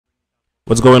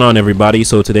What's going on, everybody?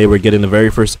 So today we're getting the very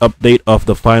first update of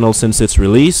the final since its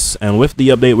release, and with the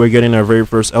update we're getting our very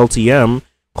first LTM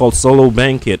called Solo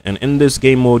Banquet, and in this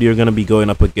game mode you're going to be going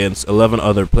up against 11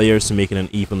 other players to make it an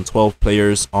even 12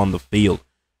 players on the field.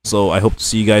 So I hope to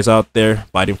see you guys out there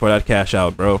fighting for that cash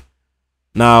out, bro.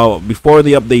 Now, before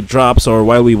the update drops, or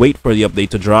while we wait for the update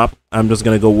to drop, I'm just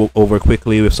going to go over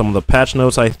quickly with some of the patch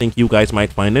notes I think you guys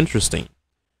might find interesting.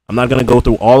 I'm not going to go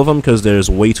through all of them because there's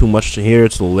way too much here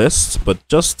to list, but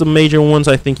just the major ones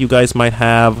I think you guys might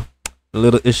have a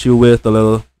little issue with, a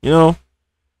little,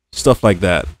 stuff like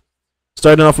that.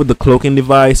 Starting off with the cloaking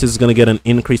device, is going to get an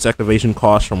increased activation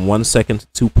cost from 1 second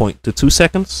to 2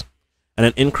 seconds, and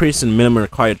an increase in minimum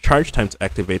required charge time to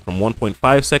activate from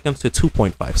 1.5 seconds to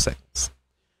 2.5 seconds.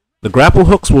 The grapple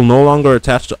hooks will no longer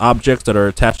attach to objects that are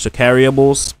attached to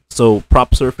carryables, so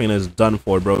prop surfing is done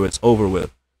for, bro. It's over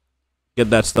with. Get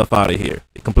that stuff out of here.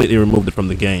 They completely removed it from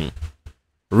the game.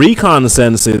 Recon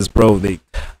senses, bro.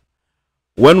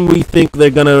 When we think they're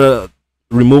gonna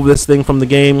remove this thing from the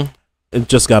game, it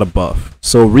just got a buff.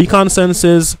 So recon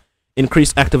senses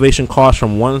increased activation cost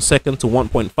from 1 second to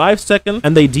 1.5 seconds,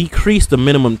 and they decreased the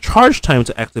minimum charge time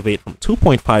to activate from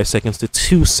 2.5 seconds to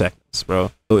 2 seconds,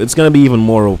 bro. So it's gonna be even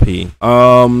more OP.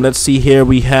 Let's see here.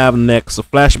 We have next, the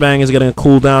flashbang is getting a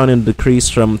cooldown and decrease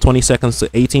from 20 seconds to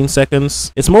 18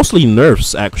 seconds. It's mostly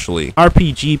nerfs, actually.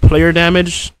 RPG player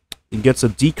damage, it gets a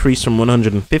decrease from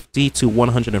 150 to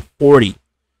 140.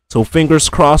 So fingers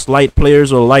crossed, light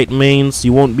players or light mains,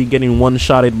 you won't be getting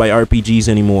one-shotted by RPGs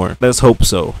anymore. Let's hope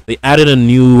so. They added a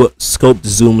new scoped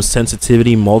zoom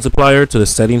sensitivity multiplier to the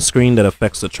settings screen that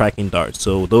affects the tracking dart.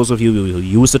 So those of you who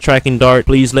use the tracking dart,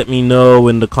 please let me know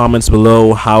in the comments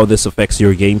below how this affects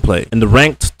your gameplay. In the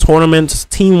ranked tournament,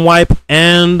 team wipe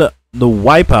and the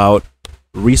wipeout,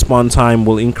 respawn time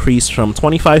will increase from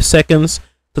 25 seconds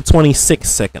to 26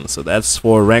 seconds. So that's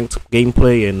for ranked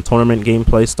gameplay and tournament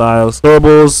gameplay styles.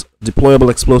 Throwables, deployable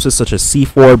explosives such as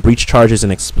C4, breach charges,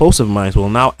 and explosive mines will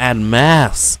now add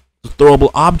mass to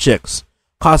throwable objects,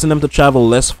 causing them to travel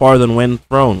less far than when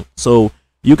thrown. So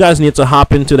you guys need to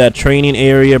hop into that training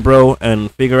area, bro, and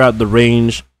figure out the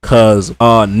range, cause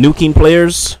nuking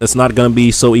players, it's not gonna be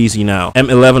so easy now.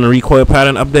 M11 recoil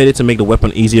pattern updated to make the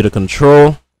weapon easier to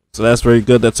control. So that's very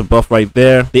good. That's a buff right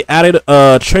there. They added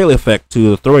a trail effect to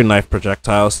the throwing knife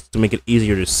projectiles to make it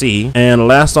easier to see. And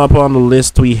last up on the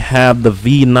list, we have the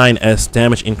V9S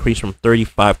damage increase from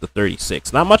 35 to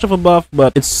 36. Not much of a buff,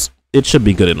 but it should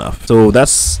be good enough. So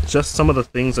that's just some of the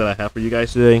things that I have for you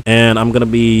guys today. And I'm going to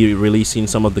be releasing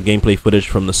some of the gameplay footage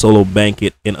from the Solo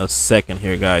Banquet in a second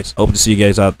here, guys. Hope to see you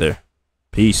guys out there.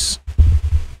 Peace.